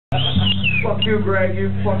Fuck you, Greg. You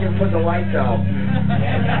fucking put the lights out.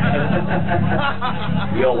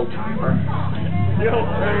 The old timer.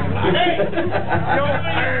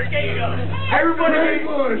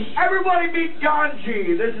 Everybody meet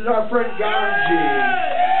Ganji. This is our friend Ganji.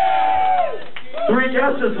 Three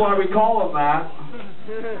guesses why we call him that.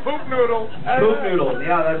 Poop noodle. Poop noodle.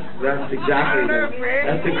 Yeah, that's exactly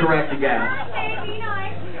that's the correct guess.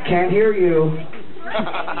 Can't hear you.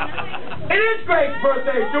 It is Greg's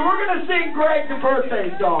birthday, so we're gonna sing Greg the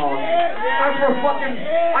birthday song. I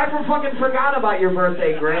fucking forgot about your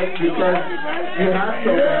birthday, Greg, because you have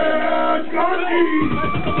to.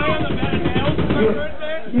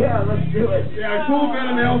 Yeah, let's do it. Yeah, I pulled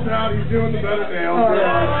better nails out. He's doing the better nails.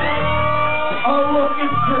 Oh, look,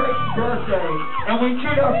 it's Greg's birthday, and we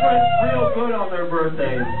treat our friends real good on their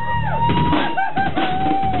birthdays.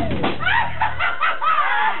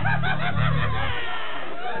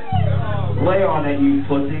 Lay on it, you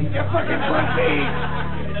pussy. You fucking pussy.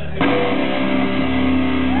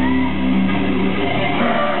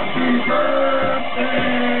 Happy birthday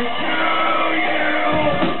to you.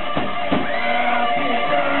 Happy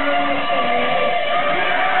birthday to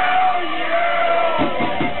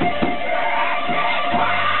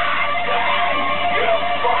you. You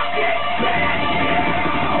fucking bitch.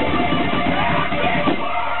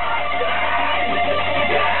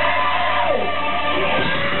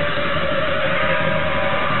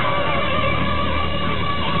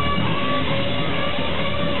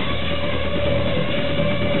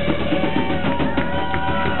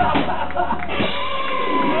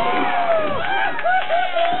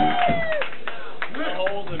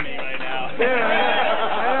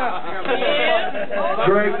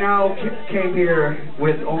 Greg now came here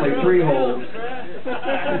with only 3 holes.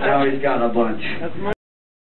 Now he's got a bunch.